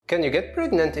Can you get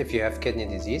pregnant if you have kidney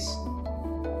disease?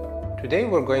 Today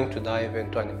we're going to dive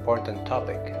into an important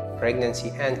topic,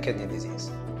 pregnancy and kidney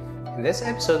disease. In this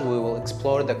episode, we will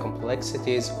explore the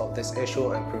complexities of this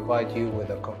issue and provide you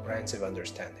with a comprehensive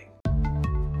understanding.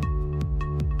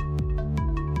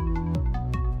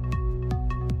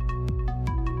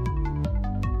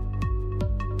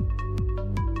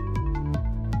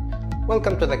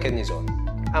 Welcome to the Kidney Zone.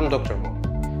 I'm Dr. Mo.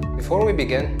 Before we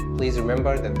begin, please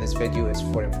remember that this video is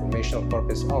for informational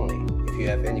purpose only. If you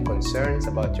have any concerns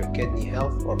about your kidney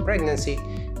health or pregnancy,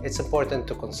 it's important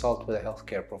to consult with a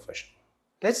healthcare professional.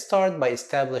 Let's start by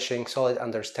establishing solid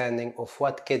understanding of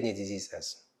what kidney disease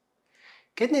is.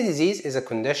 Kidney disease is a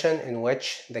condition in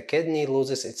which the kidney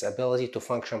loses its ability to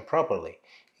function properly.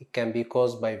 It can be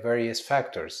caused by various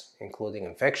factors, including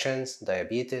infections,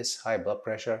 diabetes, high blood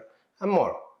pressure, and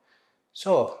more.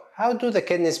 So, how do the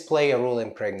kidneys play a role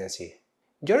in pregnancy?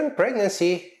 During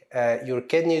pregnancy, your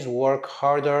kidneys work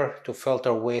harder to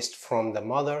filter waste from the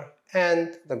mother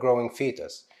and the growing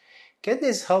fetus.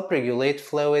 Kidneys help regulate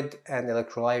fluid and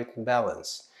electrolyte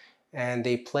balance, and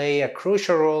they play a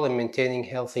crucial role in maintaining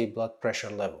healthy blood pressure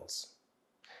levels.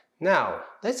 Now,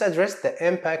 let's address the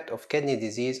impact of kidney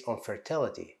disease on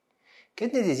fertility.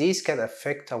 Kidney disease can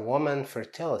affect a woman's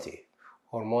fertility.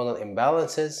 Hormonal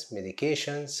imbalances,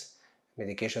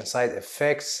 medication side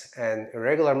effects, and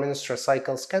irregular menstrual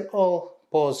cycles can all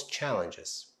pose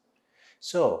challenges.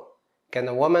 So, can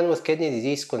a woman with kidney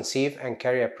disease conceive and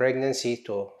carry a pregnancy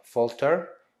to full term?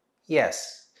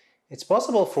 Yes, it's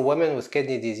possible for women with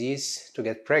kidney disease to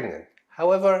get pregnant.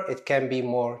 However, it can be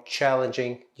more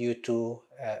challenging due to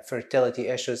fertility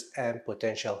issues and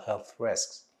potential health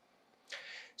risks.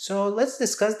 So, let's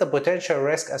discuss the potential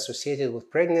risk associated with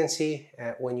pregnancy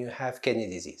when you have kidney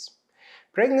disease.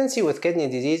 Pregnancy with kidney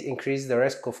disease increases the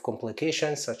risk of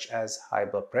complications such as high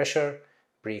blood pressure,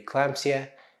 preeclampsia,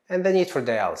 and the need for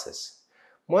dialysis.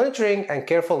 Monitoring and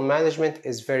careful management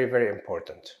is very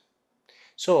important.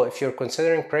 So, if you're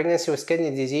considering pregnancy with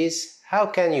kidney disease, how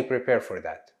can you prepare for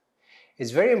that?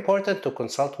 It's very important to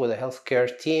consult with a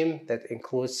healthcare team that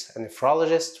includes a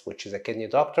nephrologist, which is a kidney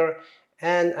doctor,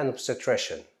 and an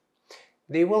obstetrician.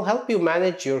 They will help you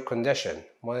manage your condition,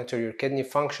 monitor your kidney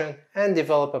function, and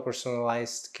develop a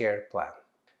personalized care plan.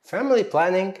 Family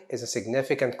planning is a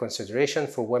significant consideration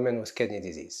for women with kidney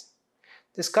disease.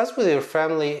 Discuss with your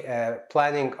family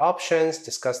planning options,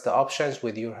 discuss the options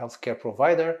with your healthcare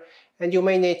provider, and you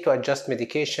may need to adjust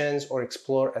medications or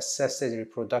explore assisted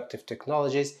reproductive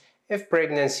technologies if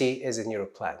pregnancy is in your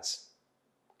plans.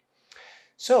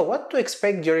 So, what to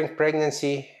expect during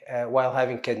pregnancy while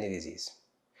having kidney disease?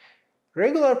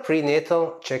 Regular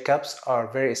prenatal checkups are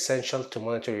very essential to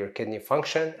monitor your kidney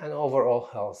function and overall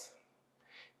health.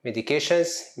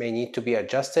 Medications may need to be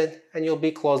adjusted and you'll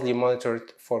be closely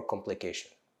monitored for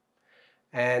complication.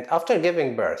 And after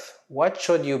giving birth, what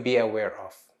should you be aware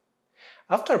of?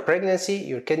 After pregnancy,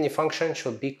 your kidney function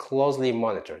should be closely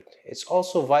monitored. It's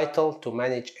also vital to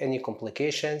manage any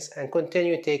complications and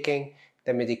continue taking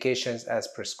the medications as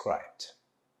prescribed.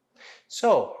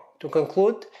 So, to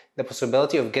conclude, the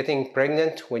possibility of getting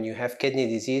pregnant when you have kidney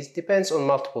disease depends on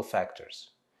multiple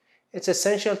factors. It's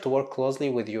essential to work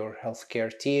closely with your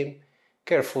healthcare team,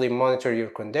 carefully monitor your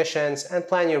conditions, and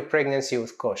plan your pregnancy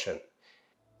with caution.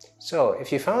 So,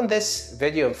 if you found this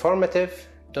video informative,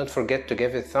 don't forget to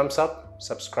give it a thumbs up,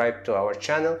 subscribe to our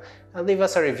channel, and leave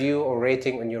us a review or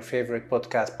rating on your favorite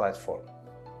podcast platform.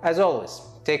 As always,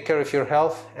 take care of your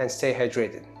health and stay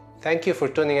hydrated. Thank you for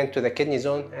tuning in to the Kidney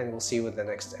Zone, and we'll see you in the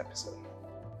next episode.